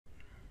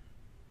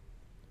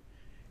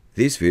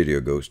This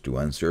video goes to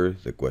answer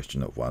the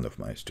question of one of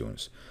my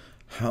students: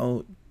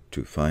 how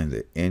to find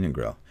the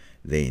integral,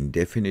 the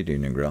indefinite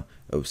integral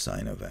of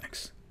sine of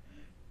x.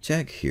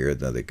 Check here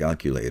that the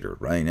calculator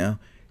right now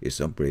is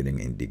operating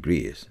in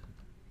degrees.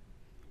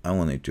 I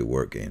want it to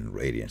work in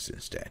radians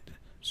instead.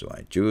 So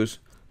I choose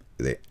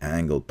the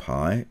angle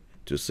pi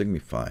to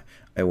signify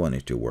I want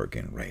it to work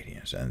in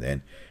radians. And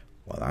then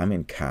while I'm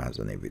in CAS,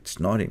 and if it's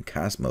not in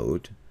CAS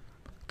mode,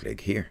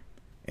 click here.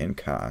 In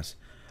CAS,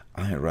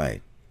 I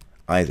write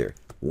either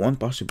one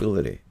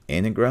possibility,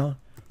 integral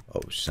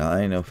of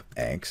sine of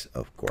x,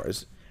 of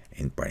course,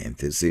 in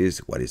parentheses,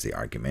 what is the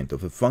argument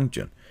of a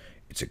function?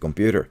 It's a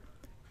computer.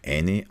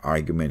 Any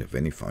argument of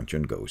any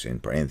function goes in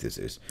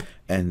parentheses,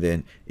 and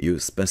then you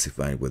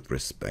specify with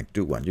respect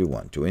to what you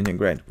want to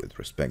integrate. With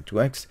respect to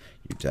x,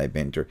 you type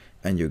enter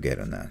and you get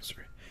an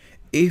answer.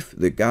 If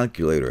the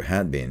calculator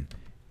had been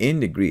in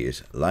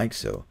degrees like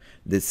so,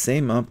 the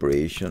same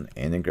operation,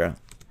 integral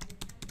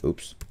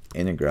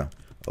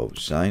of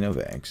sine of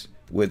x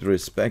with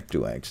respect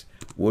to x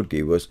would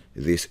give us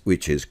this,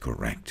 which is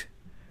correct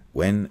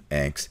when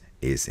x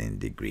is in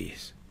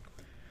degrees.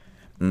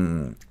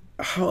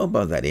 How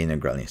about that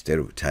integral instead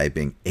of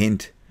typing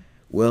int?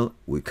 Well,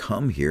 we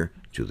come here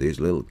to this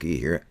little key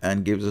here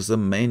and gives us a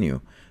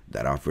menu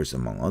that offers,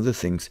 among other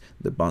things,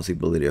 the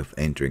possibility of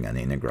entering an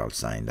integral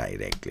sign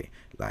directly,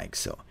 like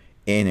so.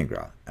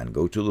 Integral, and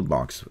go to the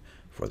box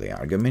for the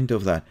argument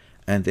of that,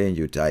 and then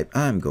you type,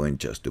 I'm going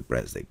just to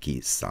press the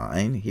key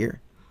sine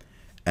here,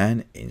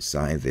 and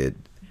inside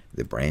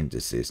the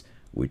parentheses,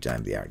 we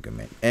type the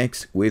argument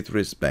x with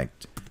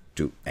respect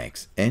to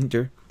x.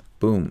 Enter,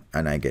 boom,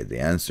 and I get the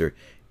answer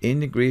in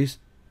degrees,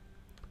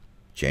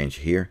 change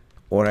here,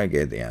 or I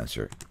get the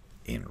answer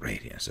in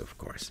radians, of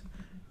course.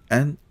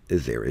 And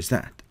there is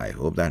that. I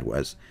hope that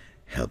was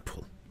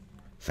helpful.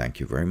 Thank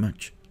you very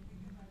much.